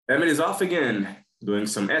Emmett is off again, doing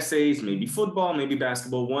some essays, maybe football, maybe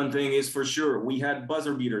basketball. One thing is for sure, we had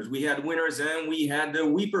buzzer beaters, we had winners, and we had the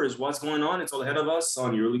weepers. What's going on? It's all ahead of us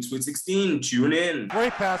on EuroLeague Sweet 16. Tune in.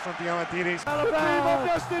 Great pass from Diamantidis. The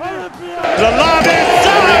lob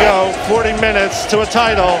inside! Here we go, 40 minutes to a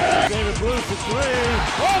title. David Blue for three.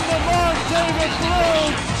 On the mark, David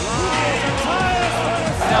Blue.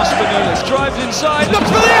 Now Spinellis drives inside, looks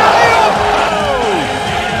for the alley-oop!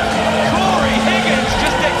 Corey Higgins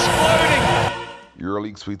just exploding.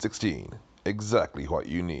 EuroLeague Sweet 16, exactly what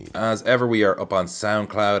you need. As ever, we are up on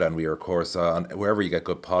SoundCloud and we are, of course, on wherever you get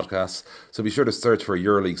good podcasts. So be sure to search for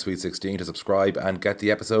EuroLeague Sweet 16 to subscribe and get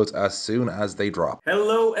the episodes as soon as they drop.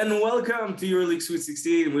 Hello and welcome to EuroLeague Sweet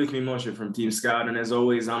 16. With me, Moshe from Team Scout. And as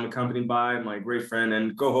always, I'm accompanied by my great friend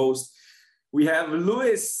and co-host. We have Lou.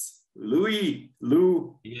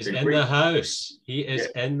 He is in the house. He is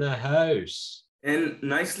in the house. And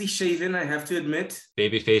nicely shaven, I have to admit.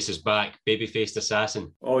 Babyface is back. Babyfaced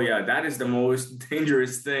assassin. Oh yeah, that is the most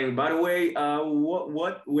dangerous thing. By the way,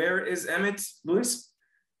 where is Emmett, Louis?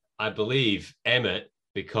 I believe Emmett,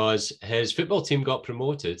 because his football team got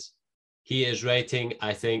promoted, he is writing,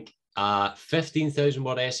 I think, a 15,000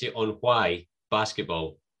 word essay on why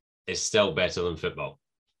basketball is still better than football.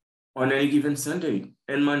 On any given Sunday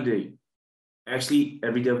and Monday. Actually,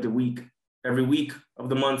 every day of the week, every week of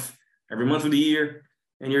the month, every month of the year,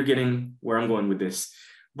 and you're getting where I'm going with this.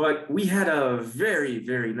 But we had a very,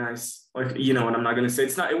 very nice, and I'm not going to say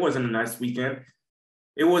it wasn't a nice weekend.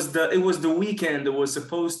 It was the weekend that was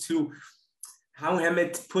supposed to, how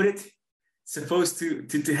Emmett put it, supposed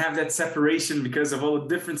to have that separation because of all the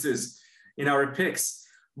differences in our picks.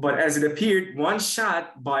 But as it appeared, one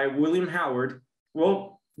shot by William Howard,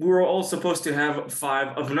 well, we were all supposed to have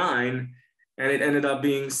 5 of 9, and it ended up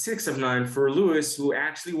being 6 of 9 for Lewis, who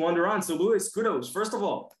actually won the round. So Lewis, kudos, first of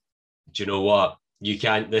all. Do you know what? You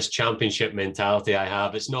can't, this championship mentality I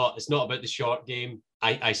have, it's not about the short game.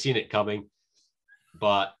 I seen it coming.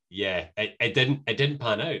 But yeah, it didn't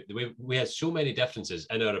pan out. We had so many differences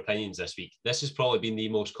in our opinions this week. This has probably been the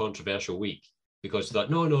most controversial week because we thought,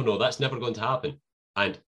 no, that's never going to happen.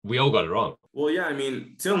 And we all got it wrong. Well, yeah,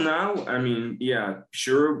 till now, yeah,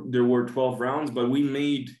 sure, there were 12 rounds, but we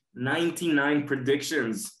made 99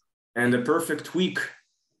 predictions, and the perfect week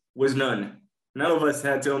was none. None of us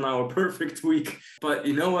had till now a perfect week. But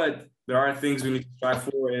you know what? There are things we need to strive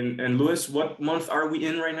for. And Lewis, what month are we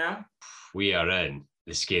in right now? We are in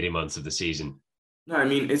the scary months of the season. No,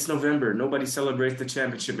 it's November. Nobody celebrates the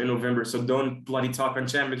championship in November, so don't bloody talk on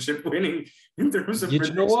championship winning in terms of. You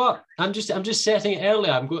know what? I'm just setting it early.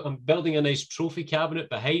 I'm building a nice trophy cabinet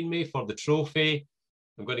behind me for the trophy.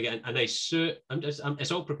 I'm going to get a nice suit.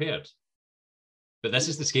 It's all prepared. But this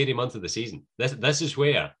is the scary month of the season. This is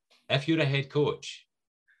where, if you're a head coach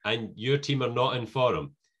and your team are not in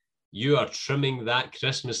form, you are trimming that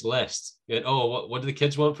Christmas list. What do the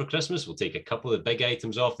kids want for Christmas? We'll take a couple of big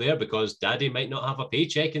items off there because daddy might not have a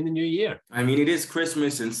paycheck in the new year. It is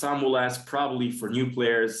Christmas, and some will ask probably for new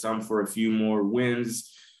players, some for a few more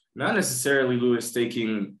wins. Not necessarily Lewis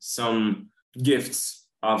taking some gifts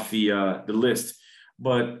off the list,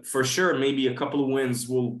 but for sure, maybe a couple of wins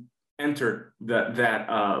will enter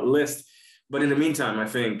that list. But in the meantime, I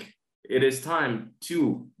think it is time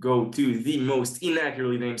to go to the most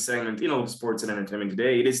inaccurately named segment in all of sports and entertainment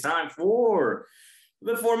today. It is time for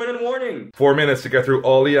the 4-minute warning. 4 minutes to get through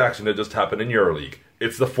all the action that just happened in EuroLeague.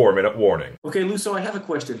 It's the 4-minute warning. Okay, Lou, so I have a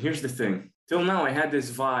question. Here's the thing. Till now, I had this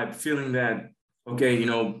vibe, feeling that,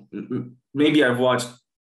 maybe I've watched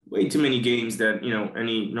way too many games that,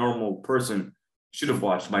 any normal person should have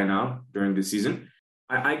watched by now during the season.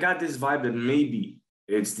 I got this vibe that maybe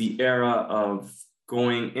it's the era of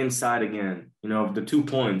going inside again, the 2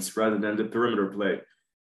 points rather than the perimeter play.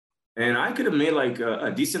 And I could have made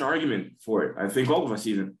a decent argument for it. I think all of us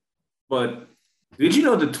even. But did you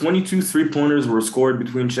know that 22 3-pointers were scored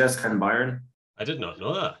between CSKA and Bayern? I did not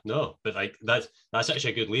know that, no. But that's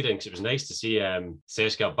actually a good lead-in because it was nice to see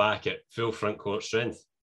CSKA back at full front court strength.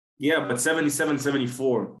 Yeah, but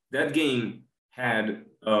 77-74. That game had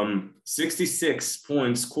 66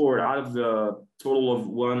 points scored out of the total of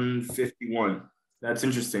 151. That's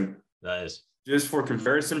interesting. That is. Just for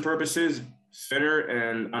comparison purposes, Fener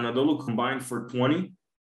and Anadolu combined for 20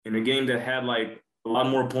 in a game that had a lot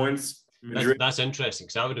more points. That's interesting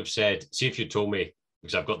because I would have said, see if you told me,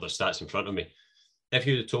 because I've got the stats in front of me, if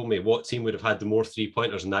you had told me what team would have had the more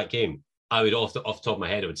 3-pointers in that game, I would off the top of my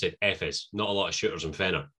head, I would say Efes. Not a lot of shooters in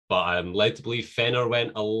Fener, but I'm led to believe Fener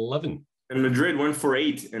went 11. And Madrid went for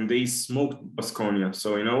 8 and they smoked Baskonia.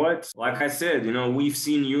 So you know what? Like I said, we've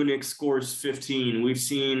seen Munich scores 15. We've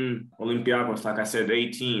seen Olympiacos, like I said,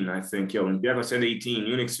 18, I think. Yeah, Olympiacos said 18,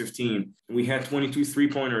 Munich 15. We had 22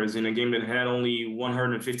 3-pointers in a game that had only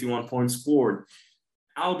 151 points scored.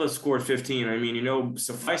 Alba scored 15. I mean,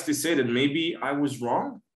 suffice to say that maybe I was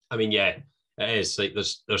wrong. I mean, yeah, it is. Like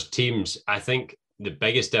there's teams. I think the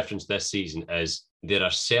biggest difference this season is there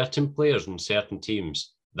are certain players and certain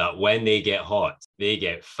teams that when they get hot, they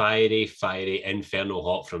get fiery, infernal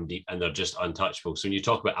hot from deep, and they're just untouchable. So when you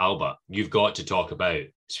talk about Alba, you've got to talk about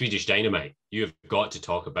Swedish Dynamite. You've got to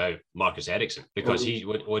talk about Marcus Eriksson, because he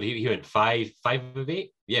went 5 of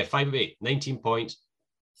 8. Yeah, 5 of 8, 19 points,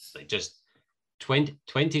 like just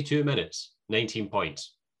 22 minutes, 19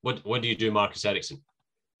 points. What do you do, Marcus Eriksson?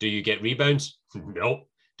 Do you get rebounds? Nope.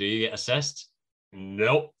 Do you get assists?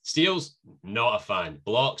 Nope. Steals? Not a fan.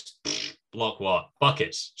 Blocks? Block what?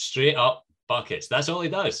 Buckets. Straight up buckets. That's all he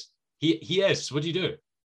does. He is. What do you do?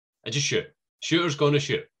 I just shoot. Shooter's going to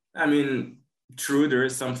shoot. I mean, true, there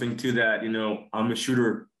is something to that. I'm a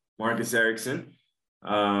shooter, Marcus Eriksson.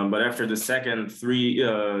 But after the second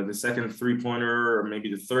 3-pointer, or maybe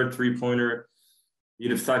the third 3-pointer,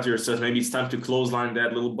 you'd have thought to yourself, maybe it's time to clothesline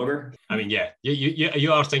that little bugger. I mean, yeah,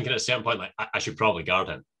 you are thinking at a certain point, like, I should probably guard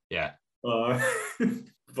him. Yeah.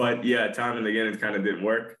 But yeah, time and again, it kind of didn't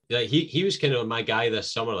work. Yeah, he was kind of my guy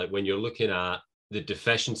this summer. Like when you're looking at the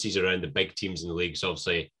deficiencies around the big teams in the league, so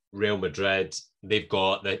obviously Real Madrid, they've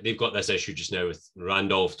got this issue just now with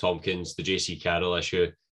Randolph Tompkins, the JC Carroll issue.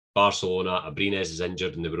 Barcelona, Abrines is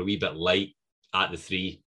injured, and they were a wee bit light at the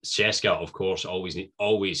 3. Cesca, of course, always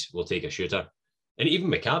will take a shooter, and even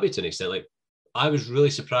Maccabi to an extent. Like I was really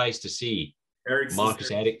surprised to see Marcus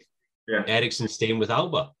Eriksson staying with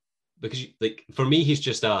Alba. Because, like, for me, he's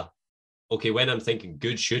just when I'm thinking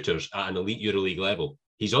good shooters at an elite EuroLeague level,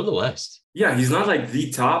 he's on the list. Yeah, he's not like the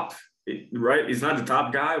top, right? He's not the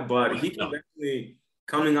top guy, but he can definitely,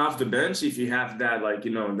 coming off the bench, if you have that, like,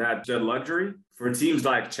 that luxury for teams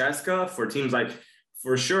like Cesca,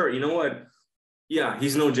 for sure, you know what? Yeah,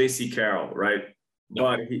 he's no JC Carroll, right? No.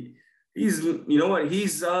 But he's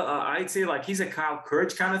I'd say like he's a Kyle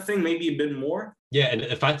Courage kind of thing, maybe a bit more. Yeah, and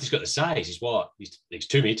the fact he's got the size, he's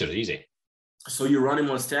 2 meters easy. So you run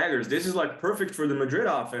him on staggers. This is like perfect for the Madrid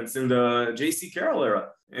offense in the JC Carroll era.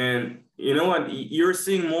 And you know what? You're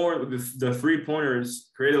seeing more of the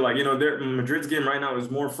 3-pointers created. Like, Madrid's game right now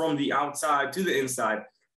is more from the outside to the inside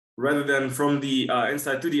rather than from the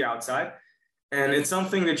inside to the outside. And it's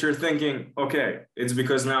something that you're thinking, okay, it's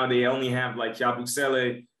because now they only have like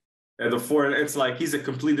Yabusele at the 4. And it's like he's a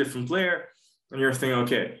completely different player. And you're thinking,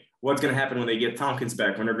 okay, what's going to happen when they get Tompkins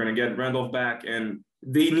back, when they're going to get Randolph back? And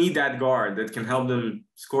they need that guard that can help them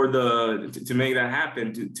score to make that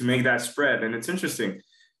happen, to make that spread. And it's interesting, to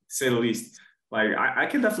say the least. Like, I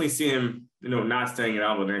can definitely see him, not staying at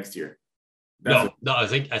Alba next year. No, I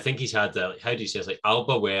think he's had how do you say it's like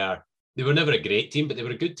Alba, where they were never a great team, but they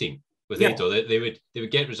were a good team with Ito. They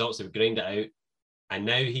would get results, they would grind it out. And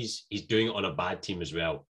now he's doing it on a bad team as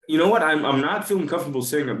well. You know what? I'm not feeling comfortable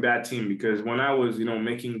saying a bad team, because when I was,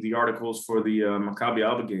 making the articles for the Maccabi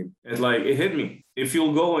Alba game, it hit me. If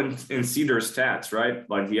you'll go and see their stats, right?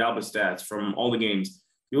 Like the Alba stats from all the games,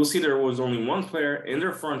 you'll see there was only one player in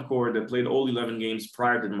their front court that played all 11 games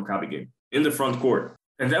prior to the Maccabi game in the front court.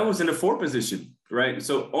 And that was in the 4 position, right?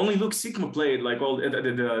 So only Luke Sikma played like all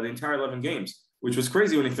the entire 11 games, which was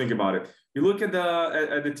crazy when you think about it. You look at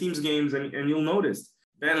the team's games and you'll notice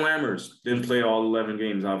Ben Lammers didn't play all 11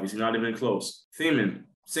 games, obviously, not even close. Thiemann,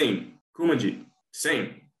 same. Kumaji,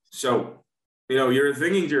 same. So, you're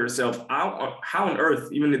thinking to yourself, how on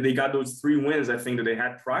earth, even if they got those 3 wins, I think that they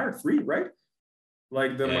had prior 3, right?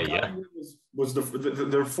 Like the Maccabi was their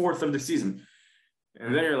 4th of the season.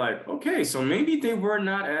 And then you're like, okay, so maybe they were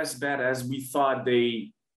not as bad as we thought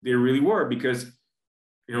they really were, because,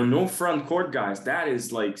 no front court guys. That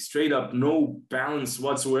is like straight up no balance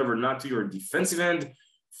whatsoever, not to your defensive end,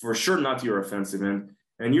 for sure not to your offensive end.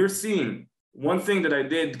 And you're seeing one thing that I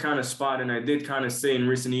did kind of spot, and I did kind of say in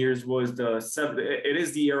recent years, was it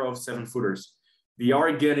is the era of 7-footers. They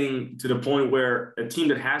are getting to the point where a team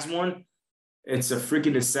that has one, it's a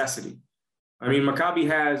freaking necessity. I mean,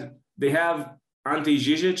 Maccabi they have Ante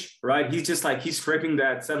Žižić, right? He's scraping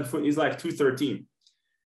that 7-foot. He's like 213.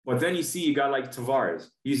 But then you see you got like Tavares.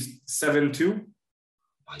 He's 7'2".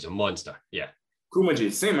 Oh, he's a monster. Yeah.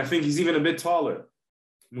 Kumaji, same. I think he's even a bit taller.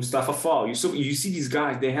 Mustafa Fall. You see these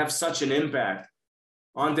guys, they have such an impact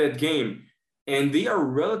on that game. And they are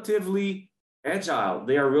relatively agile.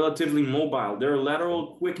 They are relatively mobile. Their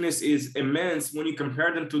lateral quickness is immense when you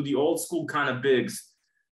compare them to the old school kind of bigs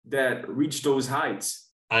that reach those heights.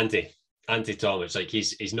 Ante. Ante Tomic, like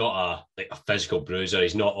he's not a physical bruiser.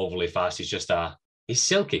 He's not overly fast. He's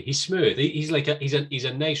silky. He's smooth. He's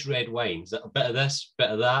a nice red wine. A bit of this,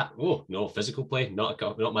 bit of that. Oh no, physical play, not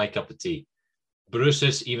my cup of tea.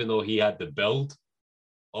 Bruce's, even though he had the build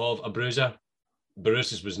of a bruiser,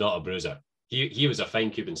 Bruce's was not a bruiser. He was a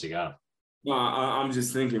fine Cuban cigar. No, I'm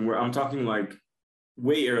just thinking. I'm talking like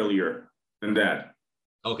way earlier than that.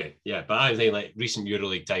 Okay, yeah, but I'm saying like recent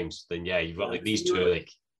EuroLeague times. Then yeah, you've got like these two like.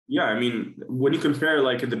 Yeah, I mean, when you compare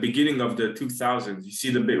like at the beginning of the 2000s, you see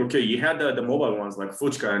the big. Okay, you had the mobile ones like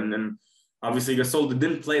Fuchka, and then obviously Gasol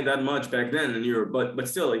didn't play that much back then in Europe, but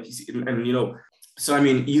still, like you see, and you know, so I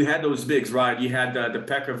mean, you had those bigs, right? You had the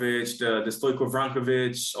Pekovic, the Stojko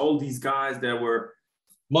Vrankovic, all these guys that were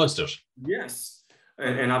monsters. Yes,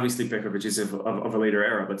 and obviously Pekovic is of a later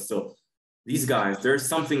era, but still, these guys, there's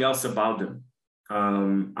something else about them.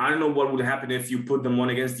 I don't know what would happen if you put them one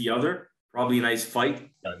against the other. Probably a nice fight.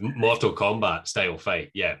 Mortal Kombat style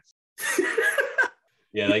fight, yeah.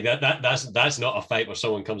 Yeah, like that's not a fight where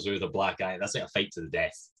someone comes through with a black eye. That's like a fight to the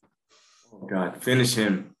death. Oh God, finish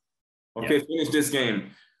him. Okay, yeah. Finish this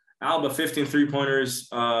game. Alba 15 3-pointers.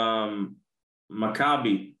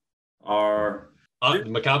 Maccabi are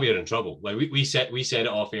Maccabi are in trouble. Like we said it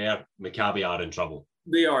off air. Maccabi are in trouble.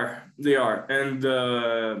 They are, and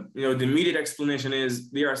the immediate explanation is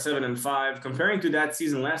they are 7-5. Comparing to that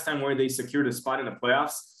season last time where they secured a spot in the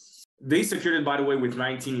playoffs, they secured it, by the way, with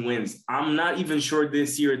 19 wins. I'm not even sure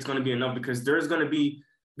this year it's going to be enough because there's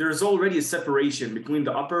already a separation between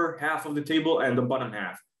the upper half of the table and the bottom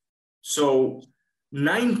half. So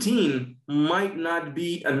 19 might not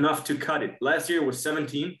be enough to cut it. Last year was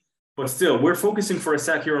 17, but still, we're focusing for a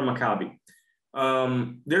sec here on Maccabi.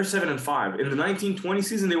 They're 7-5. In the 1920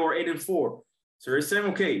 season, they were 8-4. So they're saying,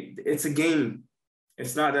 okay, it's a game.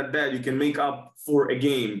 It's not that bad. You can make up for a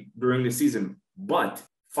game during the season. But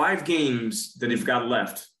 5 games that they've got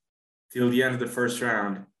left till the end of the first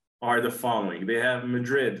round are the following. They have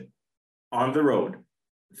Madrid on the road,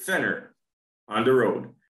 Fener on the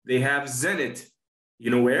road. They have Zenit.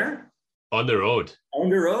 You know where? On the road. On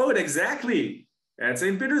the road, exactly. At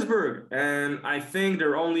St. Petersburg. And I think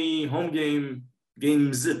their only home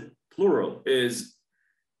games, plural, is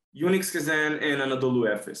Unix Kazan and Anadolu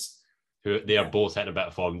Efes. They are both hitting a bit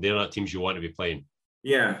of form. They're not teams you want to be playing.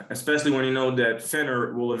 Yeah, especially when you know that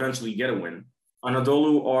Fener will eventually get a win.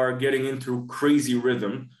 Anadolu are getting into crazy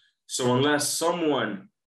rhythm. So unless someone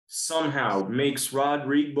somehow makes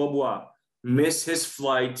Rodrigue Bobois miss his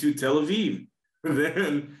flight to Tel Aviv,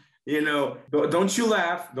 then, don't you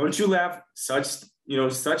laugh.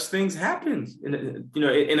 Such things happened in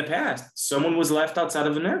the past. Someone was left outside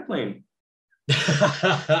of an airplane.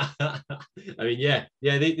 I mean,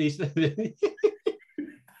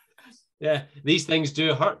 these things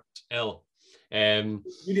do hurt, El. You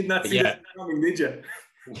did not see that coming, did you?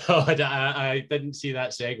 No, I didn't see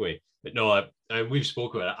that segue. But no, we've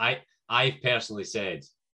spoken about it. I personally said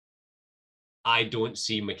I don't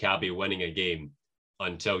see Maccabi winning a game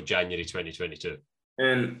until January 2022.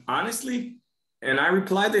 And honestly, I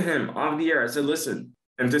replied to him off the air. I said, listen,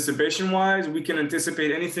 anticipation-wise, we can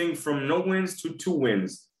anticipate anything from no wins to 2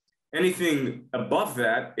 wins. Anything above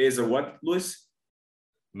that is a what, Luis?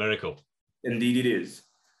 Miracle. Indeed it is.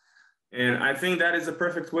 And I think that is a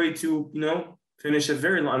perfect way to, finish it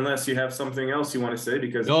unless you have something else you want to say.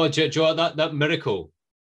 Because no, Joe, that miracle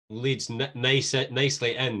leads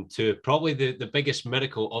nicely into probably the biggest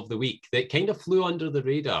miracle of the week that kind of flew under the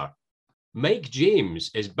radar. Mike James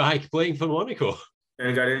is back playing for Monaco.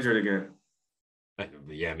 And got injured again.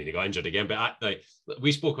 Yeah, I mean, he got injured again. But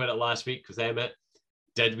we spoke about it last week with Emmett.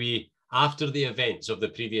 Did we, after the events of the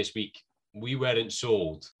previous week, we weren't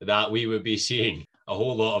sold that we would be seeing a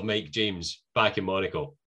whole lot of Mike James back in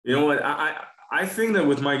Monaco? You know what? I think that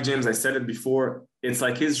with Mike James, I said it before, it's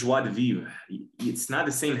like his joie de vivre. It's not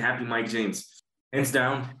the same happy Mike James. Hands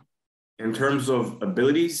down, in terms of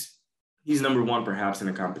abilities, he's number 1 perhaps in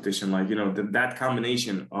a competition. Like, that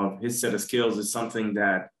combination of his set of skills is something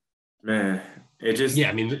that, man, it just...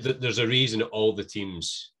 Yeah, I mean, there's a reason all the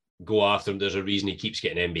teams go after him. There's a reason he keeps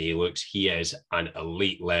getting NBA looks. He is an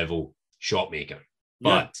elite level shot maker.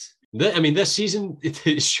 Yeah. But, this season,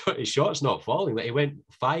 his shot's not falling. Like, he went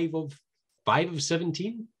 5 of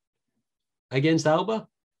 17 against Alba.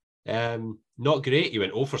 Not great. He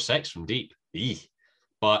went 0 for 6 from deep.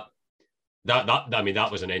 But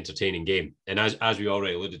that was an entertaining game. And as we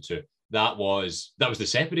already alluded to, that was the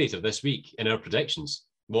separator this week in our predictions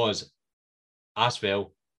was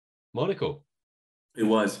Asvel Monaco. It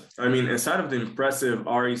was. I mean, aside of the impressive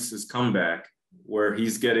Aris' comeback, where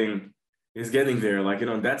he's getting there,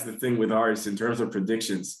 that's the thing with Aris in terms of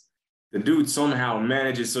predictions. the dude somehow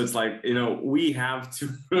manages. So it's like, we have to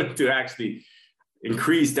to actually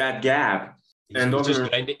increase that gap.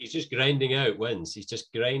 He's just grinding out wins. He's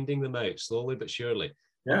just grinding them out slowly but surely.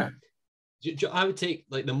 Yeah. I would take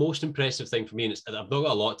like the most impressive thing for me, and I've not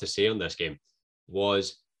got a lot to say on this game,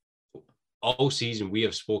 was all season we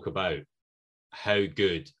have spoke about how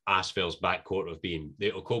good Asfel's backcourt have been.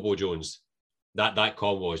 The Okobo Jones, that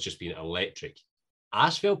combo has just been electric.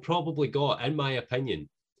 Asfel probably got, in my opinion,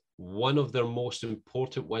 one of their most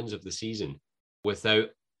important wins of the season without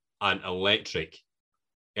an electric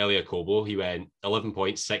Elie Okobo. He went 11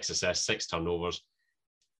 points, 6 assists, 6 turnovers,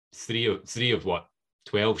 three of what?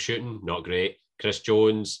 12 shooting, not great. Chris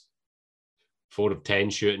Jones, 4 of 10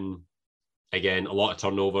 shooting. Again, a lot of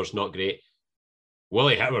turnovers, not great.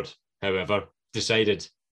 Willie Howard, however, decided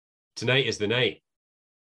tonight is the night.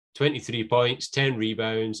 23 points, 10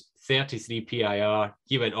 rebounds, 33 PIR.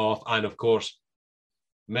 He went off, and of course,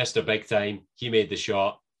 Mr. Big Time, he made the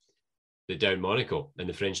shot, the down Monaco in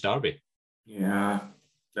the French Derby. Yeah,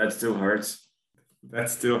 that still hurts.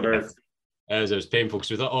 As it was painful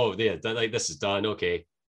because we thought, this is done. Okay,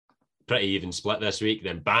 pretty even split this week.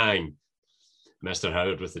 Then bang, Mr.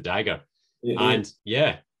 Howard with the dagger. Not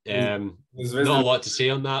a lot to say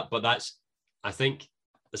on that, but I think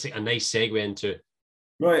that's like a nice segue into.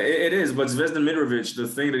 Well, it is, but Zvezdan Mitrovic, the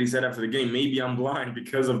thing that he said after the game, maybe I'm blind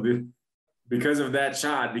because of that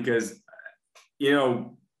shot. Because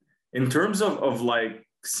in terms of like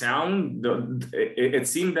sound, it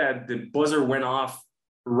seemed that the buzzer went off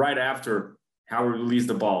right after Howard released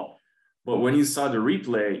the ball. But when you saw the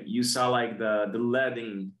replay, you saw like the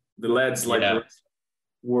LEDs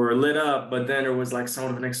were lit up, but then there was like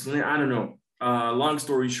somewhat of an explanation. I don't know. Long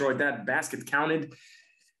story short, that basket counted.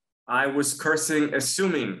 I was cursing,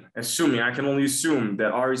 assuming, I can only assume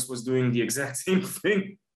that Aris was doing the exact same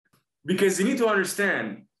thing. Because you need to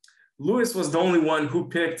understand, Lewis was the only one who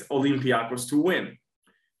picked Olympiacos to win.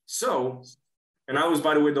 So, and I was,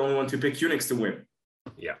 by the way, the only one to pick Unix to win.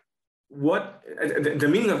 Yeah. What the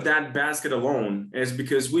meaning of that basket alone is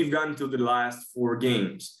because we've gotten to the last 4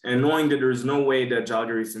 games and knowing that there's no way that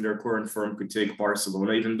Žalgiris in their current form could take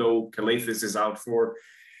Barcelona, even though Kalaitis is out for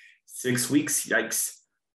 6 weeks. Yikes.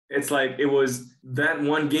 It's like it was that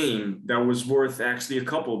one game that was worth actually a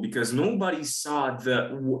couple because nobody saw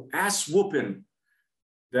the ass whooping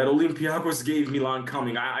that Olympiacos gave Milan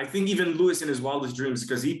coming. I think even Lewis in his wildest dreams,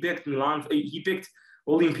 because he picked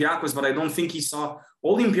Olympiacos, but I don't think he saw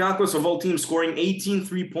Olympiacos of all teams scoring 18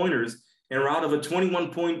 3-pointers and out of a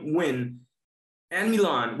 21-point win, and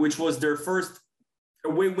Milan, which was their first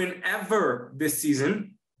away win ever this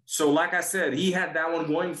season. So like I said, he had that one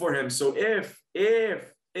going for him. So if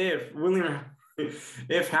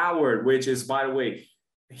Howard, which is, by the way,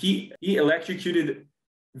 he electrocuted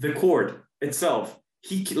the court itself.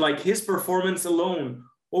 His performance alone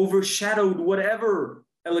overshadowed whatever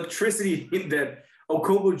electricity that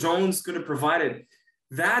Okobo Jones could have provided.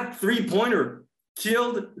 That 3-pointer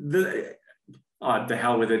killed the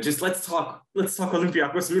hell with it. Just let's talk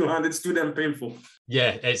Olympiacos Milan. It's too damn painful.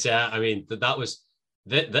 Yeah, it's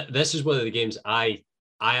this is one of the games I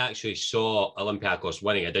actually saw Olympiacos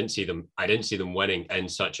winning. I didn't see them winning in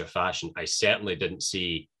such a fashion. I certainly didn't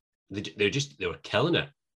see they were killing it.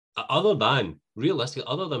 Other than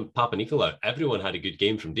Papanikolaou, everyone had a good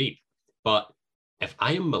game from deep. But if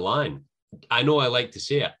I am Milan, I know I like to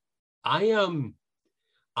say it, I am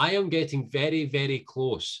getting very, very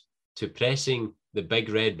close to pressing the big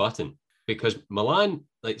red button because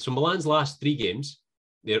Milan's last 3 games,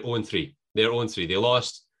 they're 0-3. They're 0-3. They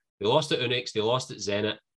lost at Unix, they lost at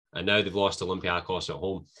Zenit, and now they've lost to Olympiacos at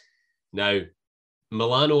home. Now,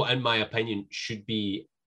 Milano, in my opinion, should be,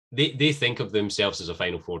 they think of themselves as a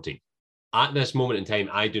Final Four team. At this moment in time,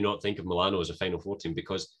 I do not think of Milano as a Final Four team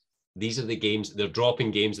because these are the games, they're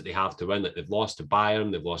dropping games that they have to win. Like they've lost to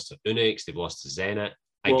Bayern, they've lost to Unix, they've lost to Zenit.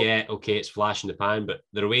 I get, okay, it's flash in the pan, but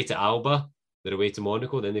they're away to Alba, they're away to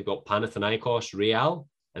Monaco, then they've got Panathinaikos, Real,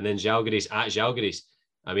 and then Žalgiris at Žalgiris.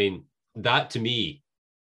 I mean, that to me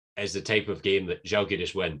is the type of game that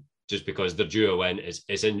Žalgiris win, just because they're due a win.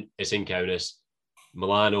 It's in Kaunas.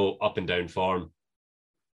 Milano, up and down form.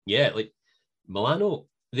 Yeah, like Milano,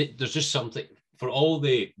 there's just something, for all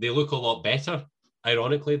they look a lot better,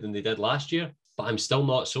 ironically, than they did last year, but I'm still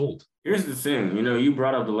not sold. Here's the thing, you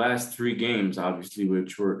brought up the last 3 games, obviously,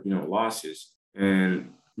 which were, losses,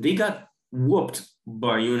 and they got whooped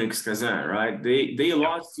by Unix Kazan, right? They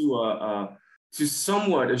lost to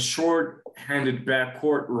somewhat a short-handed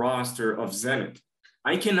backcourt roster of Zenit.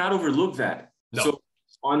 I cannot overlook that. No. So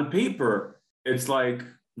on paper, it's like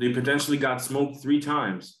they potentially got smoked 3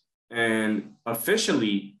 times, and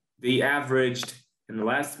officially they averaged in the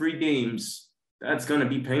last 3 games, that's going to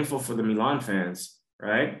be painful for the Milan fans,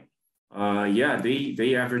 right?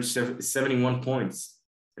 They averaged 71 points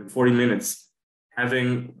in 40 minutes.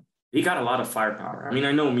 They got a lot of firepower. I mean,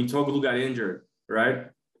 I know Mitoglu got injured, right?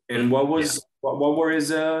 And what were his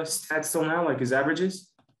stats till now, like his averages?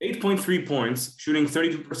 8.3 points, shooting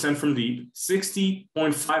 32% from deep,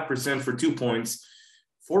 60.5% for 2 points,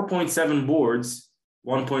 4.7 boards,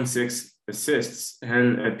 1.6 assists,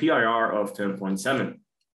 and a PIR of 10.7.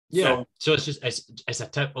 Yeah, so it's just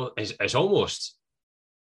it's almost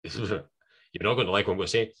you're not going to like what I'm going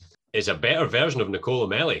to say. It's a better version of Nicola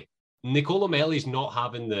Melli. Nicola Melli's not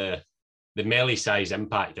having the Melli size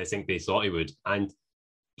impact I think they thought he would. And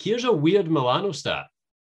here's a weird Milano stat: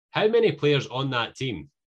 how many players on that team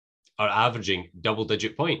are averaging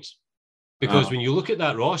double-digit points? Because when you look at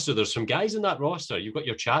that roster, there's some guys in that roster. You've got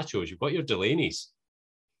your Chachos, you've got your Delaney's.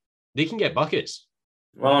 They can get buckets.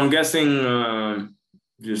 Well, I'm guessing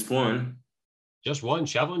just one. Just one,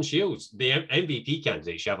 Shavon Shields, the MVP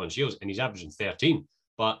candidate, Shavon Shields, and he's averaging 13.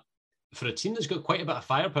 But for a team that's got quite a bit of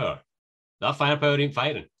firepower, that firepower ain't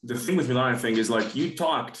firing. The thing with Milan, I think, is like you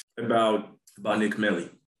talked about Nick Melli.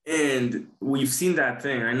 And we've seen that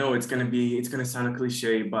thing. I know it's going to sound a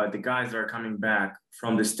cliche, but the guys that are coming back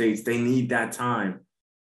from the States, they need that time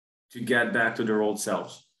to get back to their old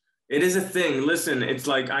selves. It is a thing. Listen, it's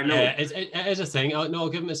like, I know. Yeah, it is a thing. No, I'll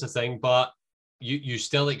give them it's a thing, but you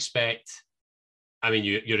still expect, I mean,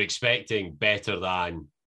 you're expecting better than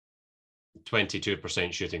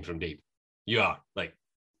 22% shooting from deep. You are. Like,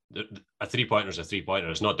 a three-pointer is a three-pointer.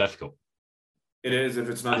 It's not difficult. It is if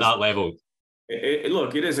it's not. At that level.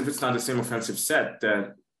 Look, it is if it's not the same offensive set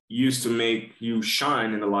that used to make you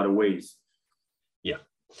shine in a lot of ways. Yeah.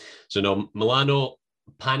 So, no, Milano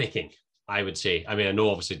panicking, I would say. I mean, I know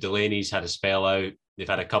obviously Delaney's had a spell out. They've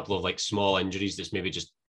had a couple of like small injuries that's maybe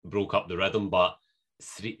just broke up the rhythm, but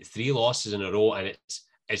three losses in a row, and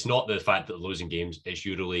it's not the fact that losing games. It's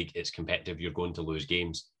EuroLeague. It's competitive. You're going to lose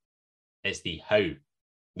games. It's the how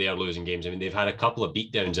they are losing games. I mean, they've had a couple of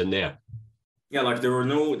beatdowns in there. Yeah, like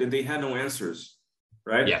they had no answers,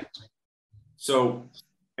 right? Yeah. So,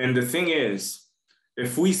 and the thing is,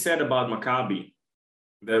 if we said about Maccabi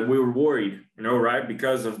that we were worried, right,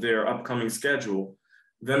 because of their upcoming schedule,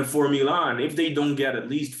 then for Milan, if they don't get at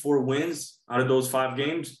least 4 wins out of those 5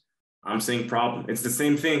 games, I'm saying problem. It's the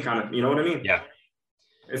same thing, kind of, you know what I mean? Yeah.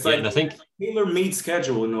 It's like, and I think tailor-made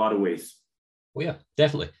schedule in a lot of ways. Well, yeah,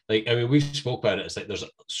 definitely. Like, I mean, we've spoke about it. It's like there's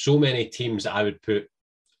so many teams that I would put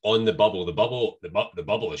on the bubble. The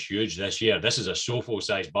bubble is huge this year. This is a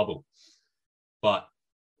Sofo-sized bubble. But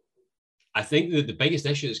I think that the biggest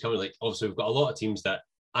issue that's coming, like, obviously we've got a lot of teams that,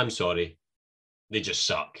 I'm sorry, they just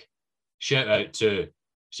suck. Shout out to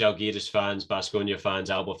Žalgiris fans, Baskonia fans,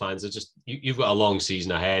 Alba fans. It's just, you've got a long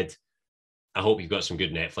season ahead. I hope you've got some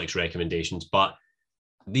good Netflix recommendations. But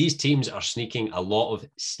these teams are sneaking a lot of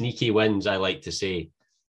sneaky wins, I like to say,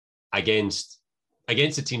 against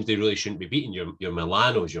the teams they really shouldn't be beating, your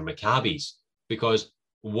Milanos, your Maccabis, because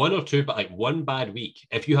one or two, but like one bad week,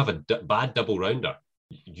 if you have a bad double rounder,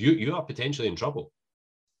 you are potentially in trouble.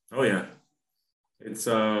 Oh yeah, it's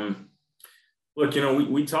look,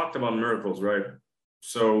 we talked about miracles, right?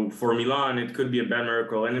 So for Milan, it could be a bad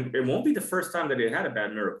miracle, and it won't be the first time that they had a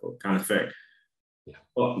bad miracle, kind of thing. Yeah.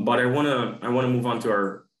 But I wanna move on to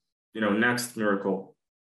our next miracle,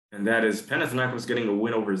 and that is Panathinaikos getting a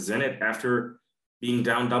win over Zenit after being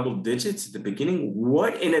down double digits at the beginning.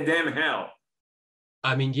 What in a damn hell?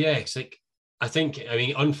 I mean, yeah, it's like,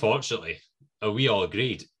 unfortunately, we all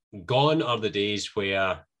agreed, gone are the days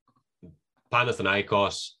where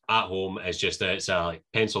Panathinaikos at home is just, it's like,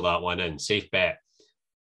 pencil that one in, safe bet.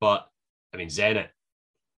 But, I mean, Zenit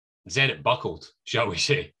buckled, shall we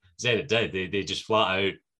say. Zenit did. They just flat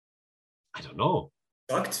out, I don't know.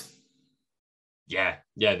 Sucked? Yeah,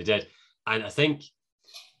 they did. And I think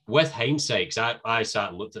with hindsight, because I sat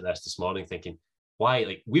and looked at this morning thinking, why?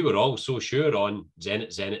 Like, we were all so sure on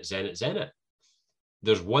Zenit.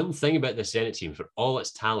 There's one thing about the Zenit team, for all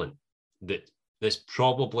its talent, that's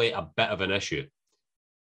probably a bit of an issue.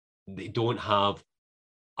 They don't have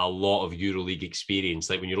a lot of EuroLeague experience.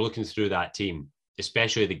 Like, when you're looking through that team,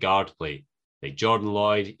 especially the guard play, like Jordan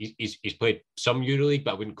Lloyd, he's played some EuroLeague,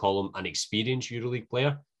 but I wouldn't call him an experienced EuroLeague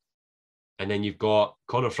player. And then you've got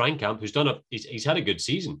Connor Frankamp, who's he's had a good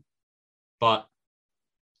season, but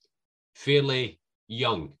fairly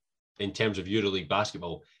young in terms of EuroLeague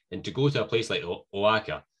basketball. And to go to a place like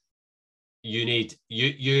Oaxaca, you need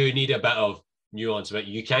a bit of nuance. But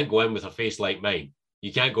you can't go in with a face like mine.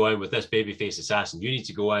 You can't go in with this babyface assassin. You need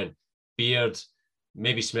to go in beard,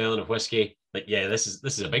 maybe smelling of whiskey. Like, yeah, this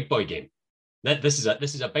is a big boy game. This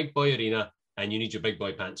is a big boy arena, and you need your big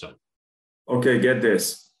boy pants on. Okay, get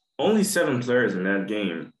this. Only 7 players in that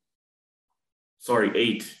game. Sorry,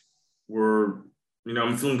 8 were,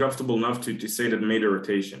 I'm feeling comfortable enough to say that made a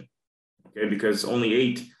rotation. Okay, because only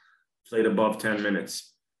 8 played above 10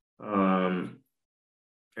 minutes. And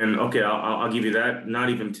okay, I'll give you that. Not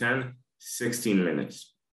even 10, 16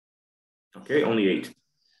 minutes. Okay, only 8.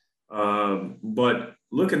 But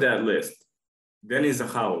look at that list. Denis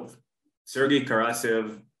Zakharov, Sergei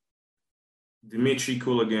Karasev, Dmitry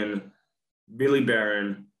Kulagin, Billy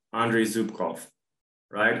Barron, Andrei Zubkov,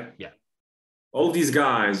 right? Yeah. All these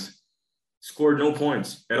guys scored no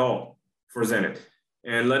points at all for Zenit.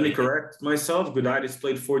 And let me correct myself. Gudaitis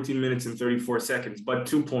played 14 minutes and 34 seconds, but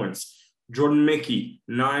 2 points. Jordan Mickey,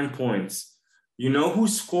 9 points. You know who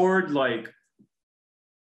scored like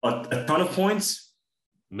a ton of points?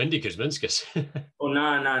 Mindy Kuzminskas. Oh,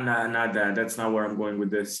 not that. That's not where I'm going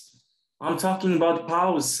with this. I'm talking about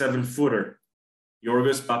Pau's 7-footer,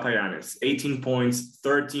 Yorgos Papagiannis, 18 points,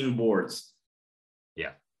 13 boards.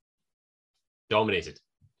 Yeah. Dominated.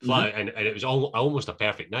 Flat, and it was almost a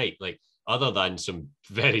perfect night. Like, other than some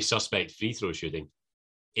very suspect free throw shooting,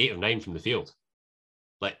 8 of 9 from the field.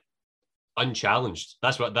 Like, unchallenged.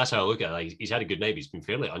 That's how I look at it. Like, he's had a good night, but he's been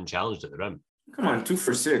fairly unchallenged at the rim. Come on, 2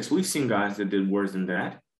 for 6. We've seen guys that did worse than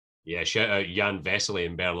that. Yeah, shout out Jan Vesely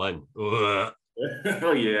in Berlin. Ugh.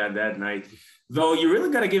 Oh yeah, that night. Though you really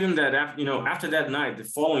got to give him that. After that night, the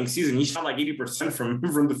following season, he shot like 80% from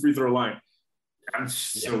the free throw line.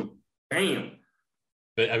 So damn.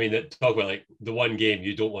 But I mean, talk about like the one game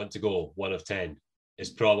you don't want to go 1 of 10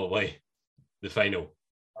 is probably the final.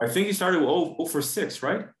 I think he started 0 for 6,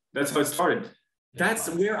 right? That's how it started. That's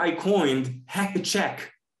where I coined hack the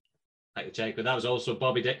check. Hack the check, but that was also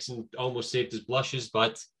Bobby Dixon almost saved his blushes,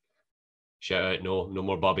 but shout out, no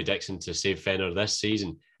more Bobby Dixon to save Fenner this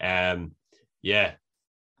season. Yeah.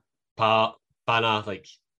 Pana, like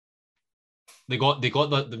they got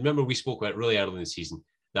the remember we spoke about it really early in the season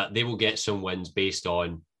that they will get some wins based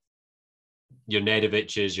on your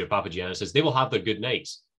Nedoviches, your Papagiannis. They will have their good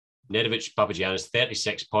nights. Nedovic, Papagiannis,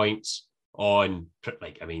 36 points on,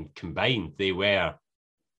 combined, they were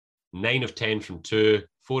 9 of 10 from 2,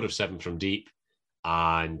 4 of 7 from deep,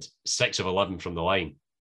 and 6 of 11 from the line.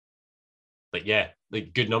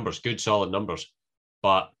 Good numbers, good solid numbers.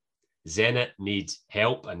 But Zenit needs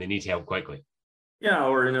help, and they need help quickly. Yeah,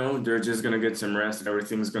 or, they're just going to get some rest and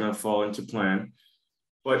everything's going to fall into plan.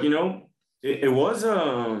 But, it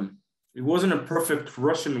wasn't a perfect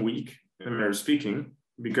Russian week, in a manner of speaking,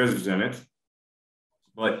 because of Zenit.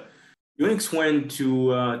 But Unix went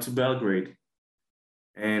to Belgrade.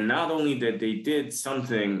 And not only that they did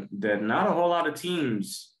something that not a whole lot of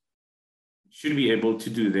teams should be able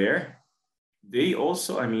to do there, they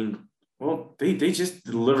also, they just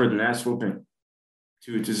delivered an ass whooping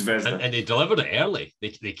to Zvezda. And they delivered it early.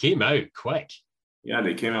 They came out quick. Yeah,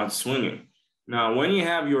 they came out swinging. Now, when you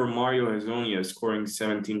have your Mario Hazonia scoring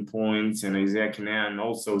 17 points and Isaiah Canan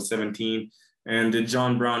also 17, and the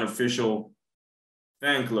John Brown official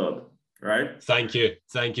fan club, right? Thank you,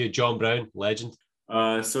 John Brown, legend.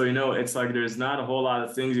 So, it's like there's not a whole lot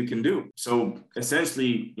of things you can do. So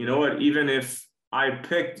essentially, you know what, even if I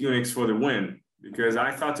picked Unix for the win, because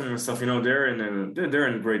I thought to myself, they're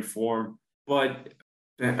in great form, but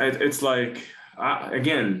it's like,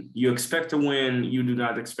 again, you expect to win, you do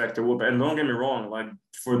not expect to whoop. And don't get me wrong, like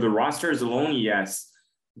for the rosters alone, yes,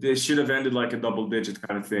 this should have ended like a double digit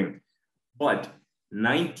kind of thing. But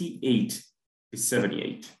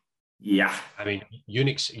 98-78. Yeah.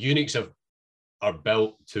 Unix are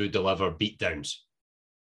built to deliver beatdowns.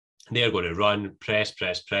 They are going to run, press,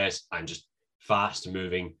 and just fast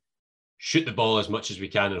moving, shoot the ball as much as we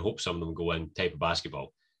can and hope some of them go in type of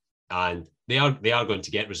basketball. And they are going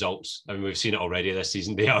to get results. We've seen it already this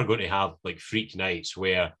season. They are going to have like freak nights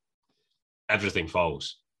where everything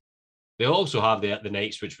falls. They'll also have the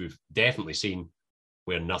nights which we've definitely seen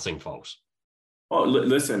where nothing falls. Oh,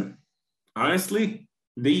 listen, honestly,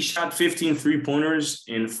 they shot 15 3-pointers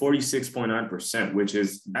in 46.9%, which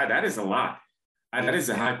is, that is a lot. That is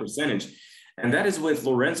a high percentage. And that is with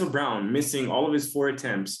Lorenzo Brown missing all of his 4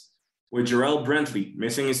 attempts, with Jarrell Brentley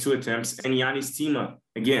missing his 2 attempts, and Yannis Tima,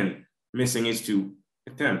 again, missing his 2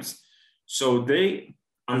 attempts. So they,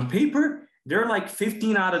 on paper, they're like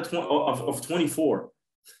 15 out of 24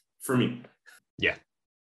 for me. Yeah.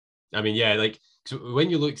 So when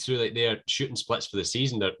you look through like their shooting splits for the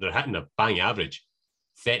season, they're hitting a bang average,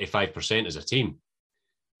 35% as a team.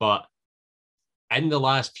 But in the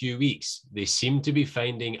last few weeks, they seem to be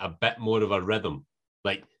finding a bit more of a rhythm.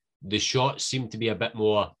 Like the shots seem to be a bit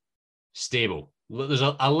more stable. There's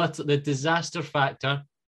a little, the disaster factor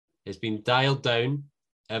has been dialed down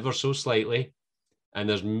ever so slightly, and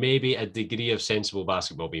there's maybe a degree of sensible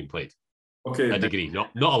basketball being played. Okay. A degree,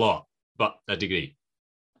 not a lot, but a degree.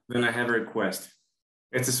 Then I have a request.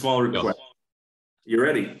 It's a small request. Go. You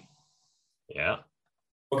ready? Yeah.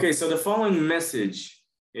 Okay, so the following message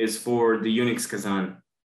is for the Unix Kazan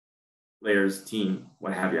players, team,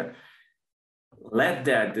 what have you. Let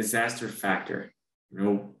that disaster factor,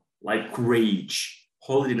 like rage,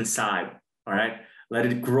 hold it inside, all right? Let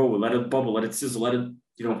it grow, let it bubble, let it sizzle, let it,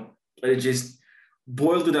 let it just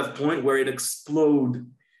boil to that point where it explodes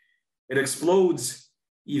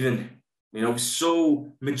even,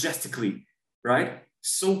 so majestically, right?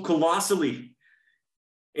 So colossally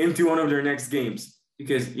into one of their next games.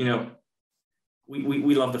 Because,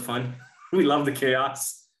 we love the fun. We love the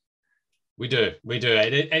chaos. We do.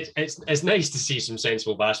 It's nice to see some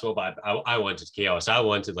sensible basketball, but I wanted chaos. I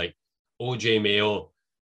wanted like OJ Mayo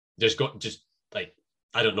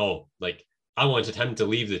I don't know. Like, I wanted him to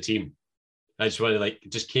leave the team. I just wanted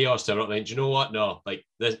just chaos to like, do you know what? No, like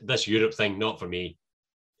this Europe thing, not for me.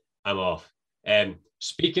 I'm off.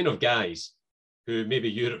 Speaking of guys who maybe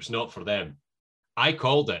Europe's not for them, I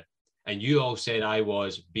called it. And you all said I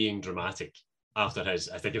was being dramatic after his,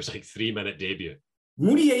 I think it was 3-minute debut.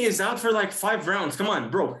 Moutier is out for 5 rounds. Come on,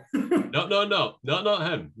 bro. No,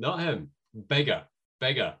 not him. Not him. Bigger.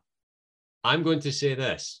 I'm going to say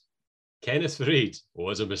this. Kenneth Faried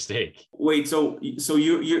was a mistake. Wait, so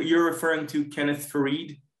you're referring to Kenneth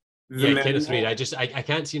Faried? Yeah, Kenneth Faried. I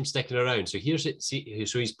can't see him sticking around. So here's it. See,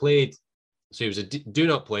 so he's played. So he was a do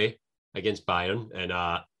not play against Bayern in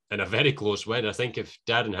a very close win. I think if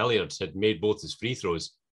Darren Hilliard had made both his free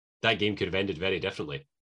throws, that game could have ended very differently.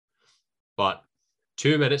 But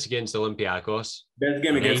 2 minutes against Olympiacos. Best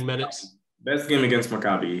game 9 minutes. Best game against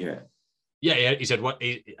Maccabi, yeah. Yeah. He said what?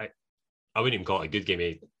 I wouldn't even call it a good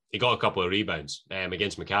game. He got a couple of rebounds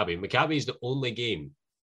against Maccabi. Maccabi is the only game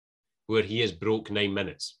where he has broke 9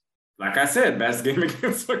 minutes. Like I said, best game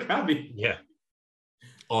against Maccabi. Yeah.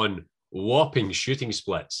 On whopping shooting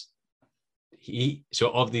splits.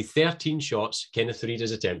 So of the 13 shots Kenneth Faried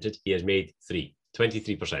has attempted, he has made 3,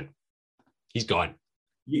 23%. He's gone.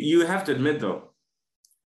 You have to admit, though,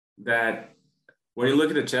 that when you look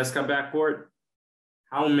at the CSKA backcourt,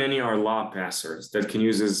 how many are lob passers that can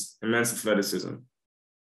use his immense athleticism?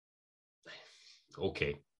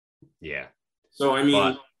 Okay. Yeah. So,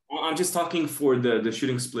 I'm just talking for the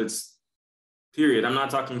shooting splits, period. I'm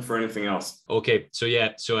not talking for anything else. Okay. So,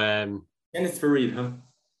 yeah. So, Kenneth Faried, huh?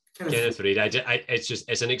 Kenneth Faried.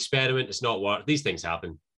 It's an experiment. It's not work. These things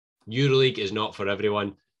happen. EuroLeague is not for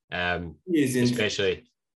everyone, especially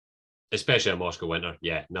a Moscow winter.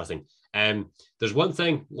 Yeah, nothing. There's one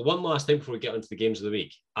last thing before we get into the games of the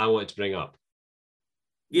week I wanted to bring up.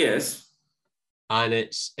 Yes. And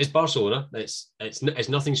it's Barcelona. It's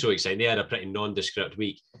nothing so exciting. They had a pretty nondescript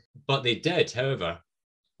week, but they did, however,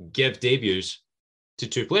 give debuts to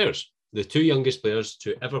 2 players. The 2 youngest players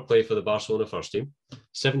to ever play for the Barcelona first team,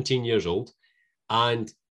 17 years old.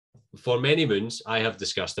 And for many moons, I have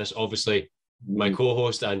discussed this. Obviously, my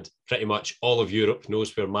co-host and pretty much all of Europe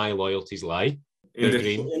knows where my loyalties lie.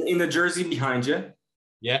 In the jersey behind you.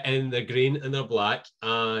 Yeah, in the green and the black.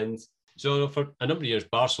 And so for a number of years,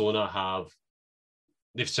 Barcelona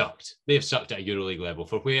they've sucked. They've sucked at a EuroLeague level.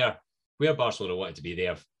 For where Barcelona wanted to be,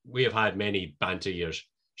 we have had many banter years.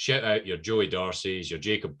 Shout out your Joey Darcy's, your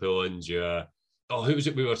Jacob Pullins, who was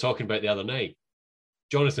it we were talking about the other night?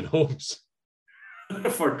 Jonathan Holmes.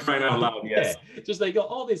 For crying out loud, yes. Yeah. Just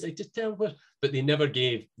all these, just tell them, but they never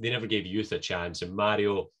gave youth a chance. And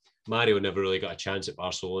Mario never really got a chance at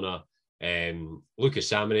Barcelona. Luka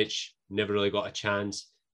Samanic never really got a chance.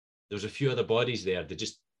 There's a few other bodies there.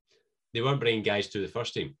 They weren't bringing guys to the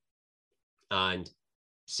first team. And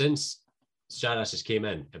since Saras has came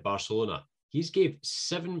in at Barcelona, he's gave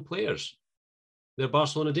 7 players their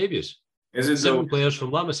Barcelona debuts. Is it 7 players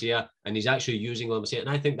from La Masia, and he's actually using La Masia, and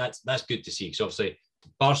I think that's good to see, because obviously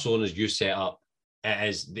Barcelona's youth setup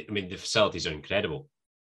the facilities are incredible,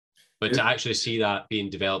 but to actually see that being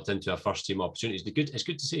developed into a first team opportunity it's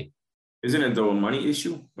good to see. Isn't it though a money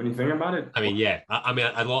issue when you think about it? Yeah.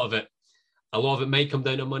 A lot of it might come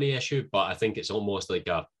down to a money issue, but I think it's almost like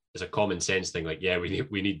it's a common sense thing.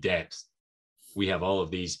 We need depth. We have all of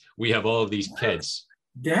these kids.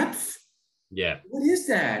 Depth? Yeah. What is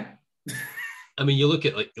that? You look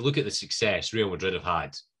at the success Real Madrid have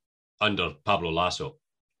had under Pablo Lasso,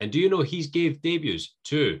 and do you know he's gave debuts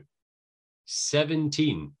to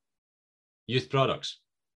 17 youth products?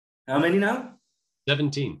 How many now?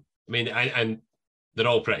 17. And they're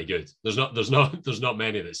all pretty good. There's not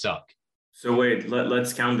many that suck. So wait,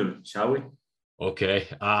 let's count them, shall we? Okay.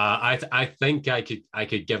 I think I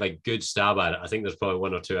could give a good stab at it. I think there's probably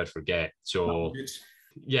one or two I'd forget. So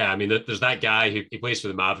yeah, I mean, there's that guy who he plays for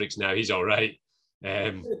the Mavericks now. He's all right.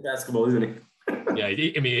 Basketball, isn't he? Yeah,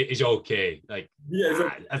 I mean, he's okay. Like,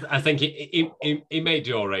 yeah, I think he might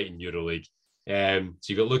do all right in EuroLeague. So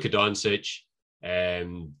you've got Luka Doncic,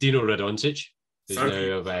 Dino Radoncic, who's now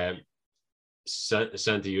of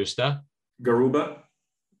Santa Justa. Garuba.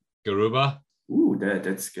 Ooh,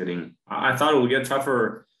 that's getting. I thought it would get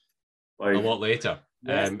tougher. Like a lot later.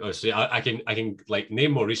 Yes. So I can like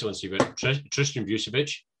name more recent ones. You've got Tristan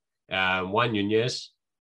Vucevic, Juan Nunez,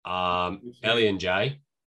 Elian Jai.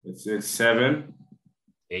 It's 7.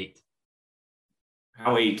 8.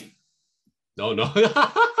 How 8? No.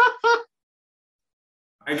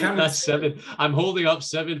 That's 7. I'm holding up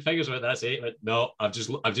 7 fingers. But that's 8. But no, I've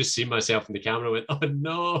just seen myself in the camera. And went, oh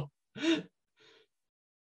no.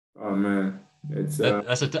 Oh man, that's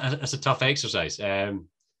a tough exercise. There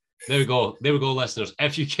we go, listeners.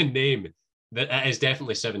 If you can name that, it is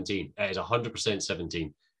definitely 17. It is 100%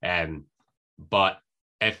 17. But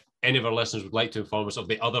if any of our listeners would like to inform us of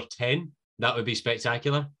the other 10, that would be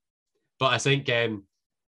spectacular. But I think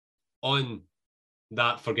on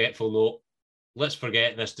that forgetful note, let's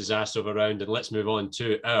forget this disaster of a round and let's move on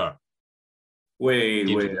to our. Wait.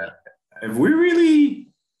 Have we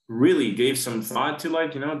really gave some thought to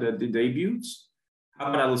the debuts? How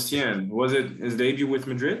about Alucian? Was it his debut with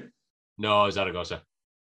Madrid? No, Zaragoza.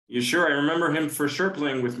 You sure? I remember him for sure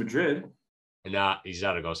playing with Madrid. Nah, he's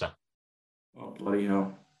Zaragoza. Oh, bloody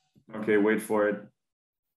hell. Okay, wait for it.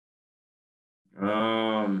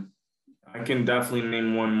 I can definitely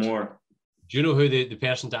name one more. Do you know who the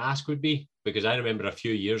person to ask would be? Because I remember a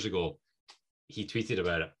few years ago, he tweeted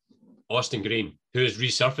about it. Austin Green, who has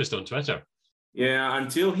resurfaced on Twitter. Yeah,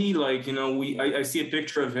 until he I see a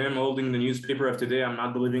picture of him holding the newspaper of today. I'm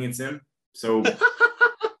not believing it's him. So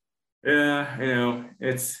yeah,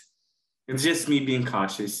 it's just me being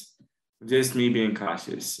cautious. That's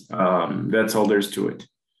all there's to it.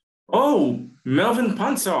 Oh, Melvin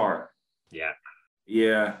Pansar. Yeah.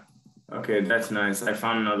 Okay, that's nice. I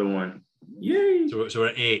found another one. Yay! So we're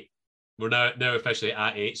at 8. We're now officially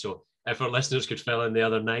at 8. So if our listeners could fill in the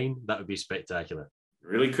other 9, that would be spectacular.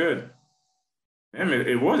 Really could. Man,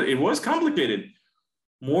 it was complicated.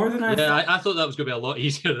 More than I thought. I thought that was going to be a lot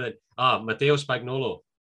easier than Matteo Spagnolo.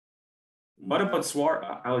 What about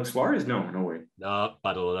Alex Suarez? No way. No,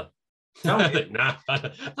 Badalona. Nah,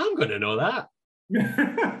 I'm going to know that.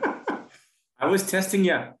 I was testing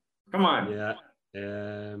you. Come on. Yeah.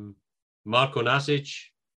 Marko Nasic.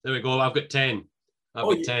 There we go. I've got 10. I've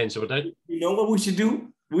got 10. So we're done. You know what we should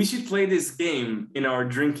do? We should play this game in our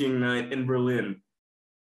drinking night in Berlin.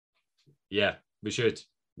 Yeah, we should.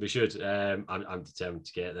 I'm determined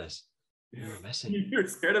to get this. You're missing. You're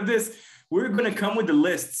scared of this? We're going to come with the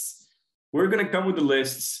lists.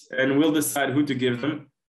 And we'll decide who to give them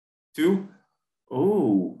to.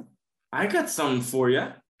 Oh, I got something for you.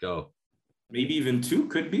 Go. Maybe even 2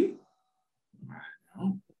 could be.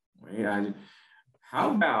 No. Wait,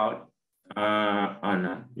 how about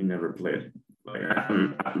no, you never played. Like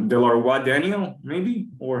Delarroy Daniel, maybe?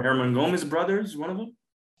 Or Hernan Gomez brothers, one of them?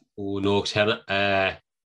 Oh, no,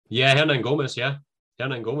 Hernan Gomez, yeah.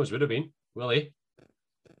 Hernan Gomez would have been. Willie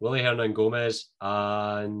Hernan Gomez,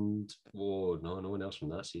 and no one else from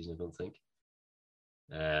that season, I don't think.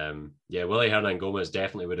 Willie Hernan Gomez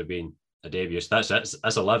definitely would have been a debut. So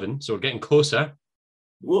that's 11, so we're getting closer.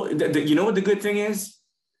 Well, you know what the good thing is?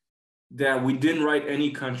 That we didn't write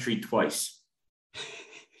any country twice.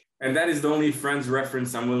 And that is the only Friends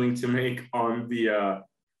reference I'm willing to make on the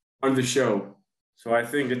show. So I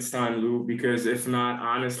think it's time, Lou, because if not,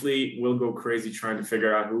 honestly, we'll go crazy trying to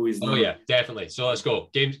figure out who is. Oh yeah, definitely. So let's go.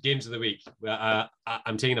 Games of the week.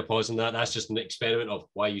 I'm taking a pause on that. That's just an experiment of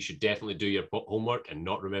why you should definitely do your homework and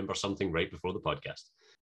not remember something right before the podcast.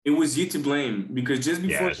 It was you to blame because just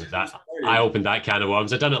before I opened that can of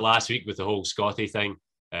worms. I done it last week with the whole Scotty thing.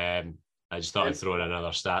 I just thought I'd throw in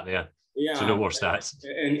another stat there. Yeah. So no more stats.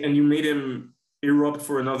 And you made him erupt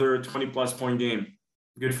for another 20+ point game.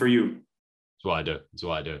 Good for you. That's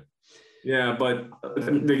what I do. Yeah, but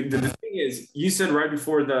the thing is, you said right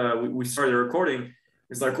before we started recording,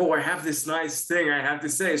 it's like, oh, I have this nice thing I have to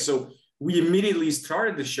say. So we immediately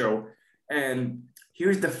started the show. And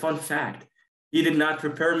here's the fun fact. He did not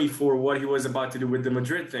prepare me for what he was about to do with the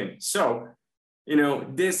Madrid thing. So,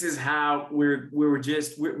 this is how we're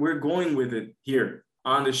going with it here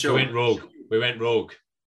on the show. We went rogue.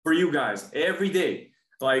 For you guys, every day.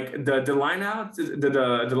 Like the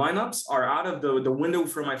lineups are out of the window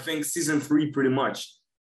from, I think, season 3 pretty much.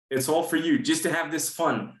 It's all for you, just to have this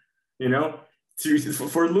fun,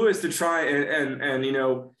 for Lewis to try and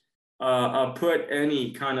put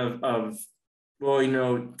any kind of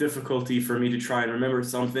difficulty for me to try and remember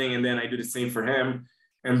something, and then I do the same for him,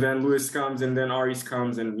 and then Lewis comes, and then Aris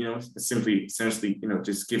comes, and essentially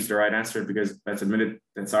just gives the right answer because that's admitted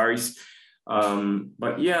that's Aris.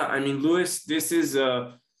 But yeah, I mean, Lewis, this is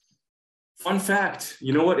a fun fact.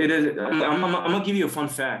 You know what it is? I'm gonna give you a fun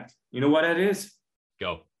fact. You know what that is?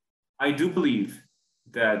 Go. I do believe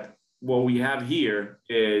that what we have here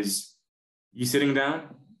is you sitting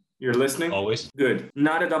down, you're listening. Always. Good.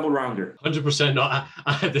 Not a double rounder. 100% not.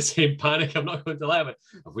 I had the same panic. I'm not going to lie, but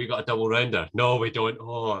have we got a double rounder? No, we don't.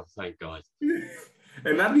 Oh, thank God.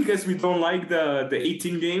 And not because we don't like the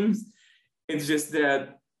 18 games. It's just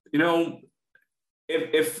that,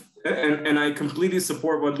 if I completely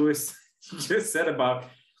support what Lewis just said about,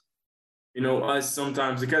 us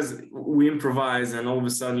sometimes, because we improvise and all of a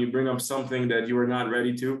sudden you bring up something that you are not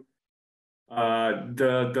ready to.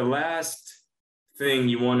 The last thing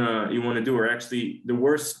you wanna do, or actually the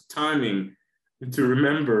worst timing to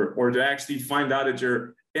remember or to actually find out that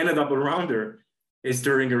you're in a double rounder, is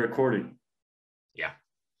during a recording. Yeah.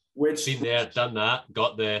 Which been there, done that,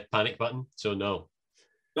 got the panic button. So no,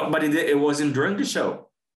 but it wasn't during the show.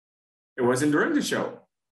 It wasn't during the show.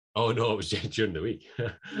 Oh no, it was during the week.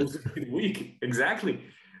 It was during the week, exactly.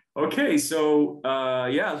 Okay, so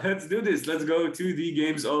let's do this. Let's go to the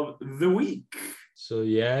games of the week. So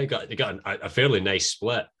yeah, got a fairly nice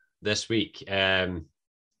split this week.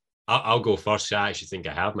 I'll go first. I actually think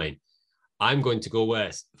I have mine. I'm going to go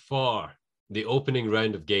with, for the opening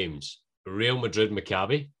round of games, Real Madrid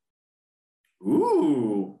Maccabi.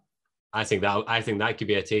 Ooh. I think that could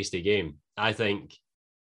be a tasty game. I think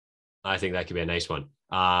that could be a nice one.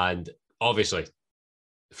 And obviously,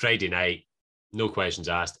 Friday night, no questions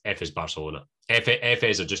asked, F is Barcelona.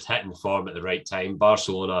 FS are just hitting form at the right time.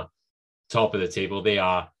 Barcelona, top of the table. They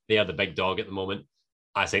are the big dog at the moment.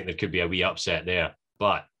 I think there could be a wee upset there.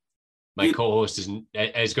 But my co-host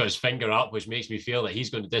has got his finger up, which makes me feel that he's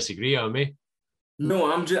going to disagree on me.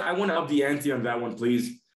 No, I want to up the ante on that one,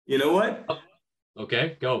 please. You know what?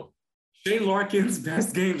 Okay, go. Shane Larkin's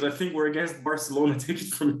best games, I think, were against Barcelona. Take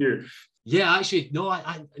it from here. Yeah, actually, no.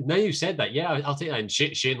 I now you said that, yeah, I'll take that. And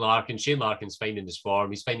Shane Larkin's finding his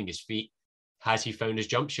form. He's finding his feet. Has he found his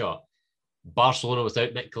jump shot? Barcelona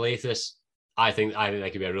without Nick Calathes, I think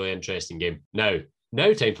that could be a really interesting game. Now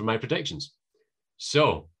time for my predictions.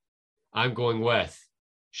 So I'm going with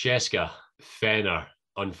Šeška, Fener,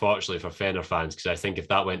 unfortunately for Fener fans, because I think if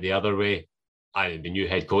that went the other way, I'd be new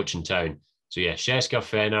head coach in town. So yeah, Šeška,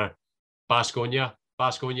 Fener, Baskonia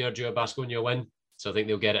due a Baskonia win. So I think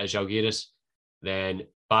they'll get it at Žalgiris. Then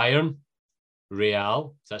Bayern,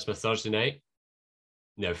 Real. So that's my Thursday night.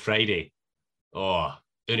 Now Friday. Oh,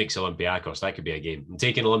 Unix Olympiacos. That could be a game. I'm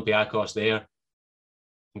taking Olympiacos there.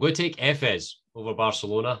 I'm going to take Efes over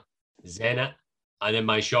Barcelona, Zenit. And then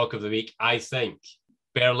my shock of the week, I think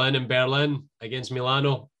Berlin against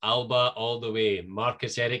Milano. Alba all the way.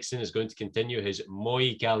 Marcus Ericsson is going to continue his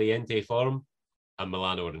muy caliente form. And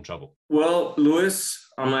Milano are in trouble. Well, Lewis,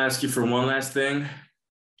 I'm going to ask you for one last thing.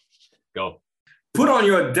 Go. Put on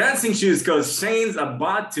your dancing shoes because Shane's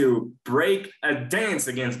about to break a dance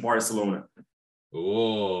against Barcelona.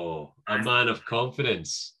 Oh, a man of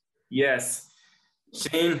confidence. Yes.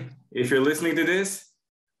 Shane, if you're listening to this,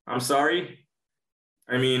 I'm sorry.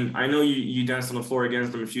 I mean, I know you danced on the floor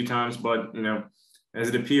against them a few times, but, as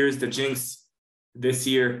it appears, the jinx this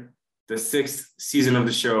year, the 6th season of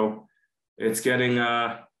the show, it's getting,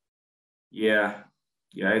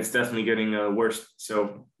 it's definitely getting worse.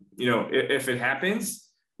 So, if it happens,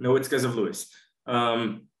 it's because of Lewis.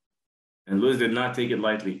 And Lewis did not take it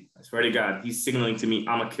lightly. I swear to God, he's signaling to me,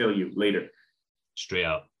 I'm going to kill you later. Straight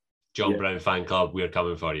up. John Brown fan club, we're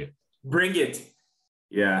coming for you. Bring it.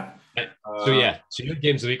 Yeah. So your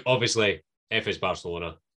games of the week, obviously, FS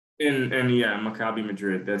Barcelona. And Maccabi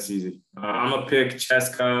Madrid. That's easy. I'm going to pick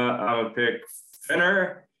Šeška. I'm going to pick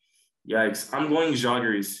Fener. Yikes. I'm going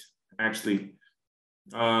Žalgiris, actually.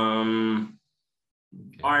 Bayern,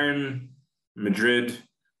 Madrid,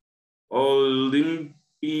 Olympiacos.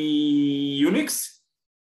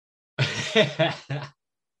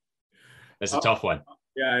 That's a tough one.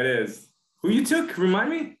 Yeah, it is. Who you took? Remind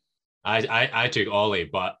me? I took Ollie,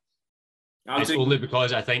 but it's only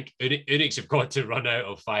because I think Unix have got to run out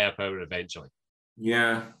of firepower eventually.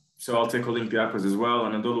 Yeah, so I'll take Olympiacos as well.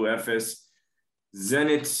 Anadolu Efes,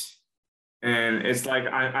 Zenit. And it's like,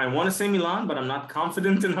 I want to say Milan, but I'm not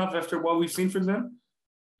confident enough after what we've seen from them.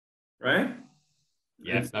 Right?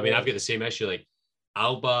 Yeah, I mean, I've got the same issue. Like,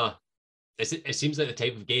 Alba, it seems like the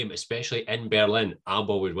type of game, especially in Berlin,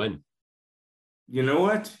 Alba would win. You know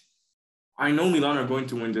what? I know Milan are going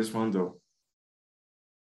to win this one, though.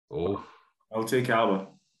 Oh. I'll take Alba.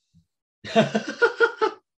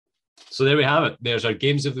 So there we have it. There's our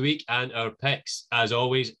games of the week and our picks. As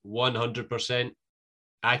always, 100%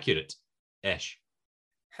 accurate-ish.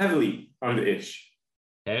 Heavily on the ish.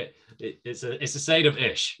 It's a side of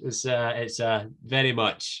ish. It's very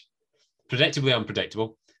much predictably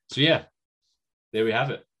unpredictable. So yeah, there we have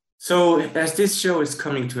it. So as this show is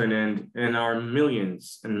coming to an end, and our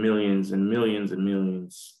millions and millions and millions and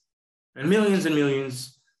millions and millions and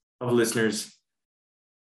millions of listeners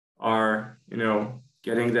are,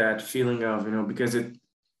 getting that feeling of, because it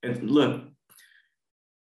look,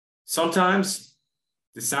 sometimes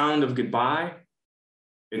the sound of goodbye,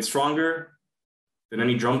 it's stronger than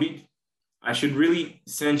any drum beat. I should really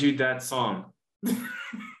send you that song.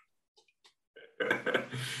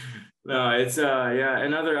 No, it's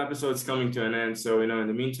another episode's coming to an end. So, in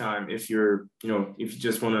the meantime, if you're, if you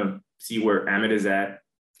just want to see where Amit is at,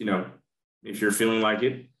 if you're feeling like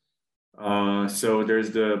it. So there's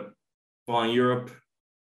the Ball in Europe,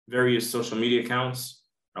 various social media accounts,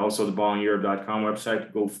 also the ballineurope.com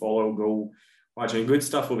website. Go follow, go watch any good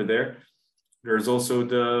stuff over there. There's also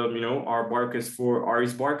the, our Barkas for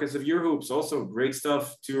Ari's Barkas of Your Hoops. Also great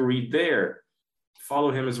stuff to read there.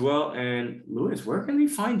 Follow him as well. And Lewis, where can we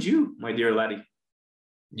find you, my dear laddie?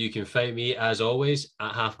 You can find me, as always,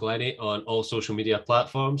 at Half Glenny on all social media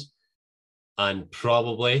platforms. And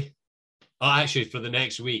probably, actually, for the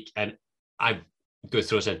next week, and I'm going to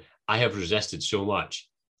throw this in, I have resisted so much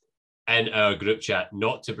in our group chat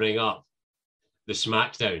not to bring up the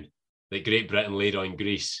smackdown that Great Britain laid on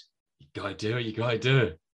Greece. You got to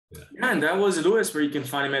do. Yeah, and that was Lewis, where you can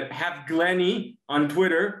find him at Half Glenny on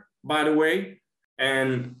Twitter, by the way.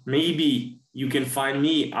 And maybe you can find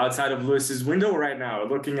me outside of Lewis's window right now,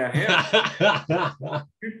 looking at him.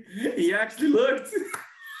 He actually looked.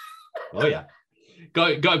 Oh yeah,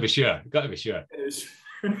 got to be sure.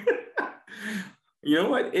 You know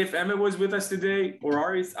what? If Emma was with us today, or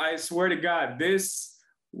Ari, I swear to God, this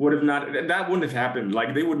would have not. That wouldn't have happened.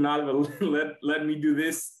 Like, they would not have let me do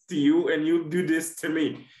this to you, and you do this to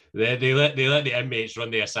me. They let the inmates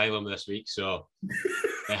run the asylum this week, so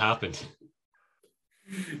it happened.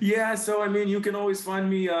 Yeah, so you can always find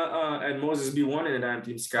me at Moses B1 and at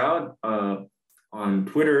Team Scout on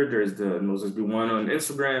Twitter. There's the Moses B1 on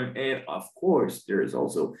Instagram, and of course, there is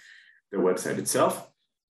also the website itself.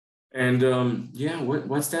 And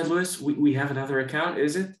what's that, Lewis? We have another account,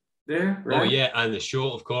 is it there? Right? Oh yeah, and the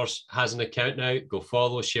show, of course, has an account now. Go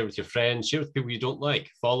follow, share with your friends, share with people you don't like.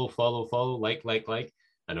 Follow, like.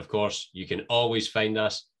 And of course, you can always find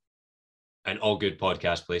us in all good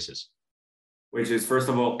podcast places. Which is, first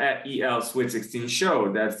of all, at EL Switch 16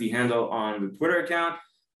 Show. That's the handle on the Twitter account.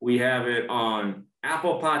 We have it on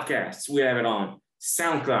Apple Podcasts. We have it on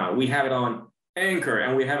SoundCloud. We have it on Anchor.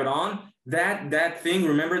 And we have it on that thing.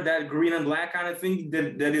 Remember that green and black kind of thing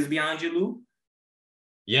that is behind you, Lou?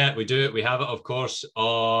 Yeah, we do. We have it, of course,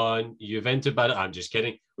 on Juventus. I'm just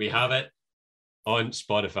kidding. We have it on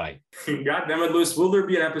Spotify. God damn it, Lewis. Will there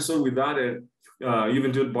be an episode without a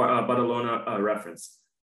Juventus Badalona reference?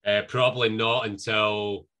 Probably not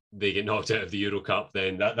until they get knocked out of the Euro Cup.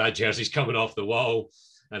 Then that jersey's coming off the wall,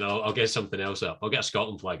 and I'll get something else up. I'll get a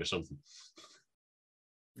Scotland flag or something.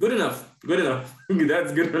 Good enough.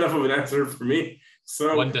 That's good enough of an answer for me.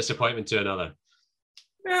 So one disappointment to another.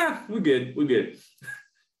 Yeah, we're good.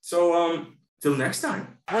 So till next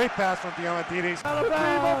time. Great pass from Diamantidis. The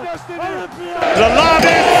lob is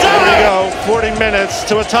done! Here we go, 40 minutes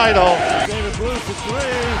to a title. David Blue for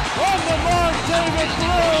three. On the mark, David Blue.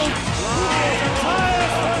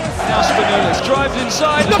 Now Spinellis drives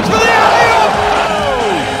inside, looks for the alley-oop!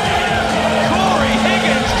 Corey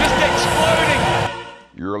Higgins just exploding.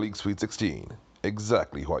 EuroLeague Sweet 16,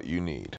 exactly what you need.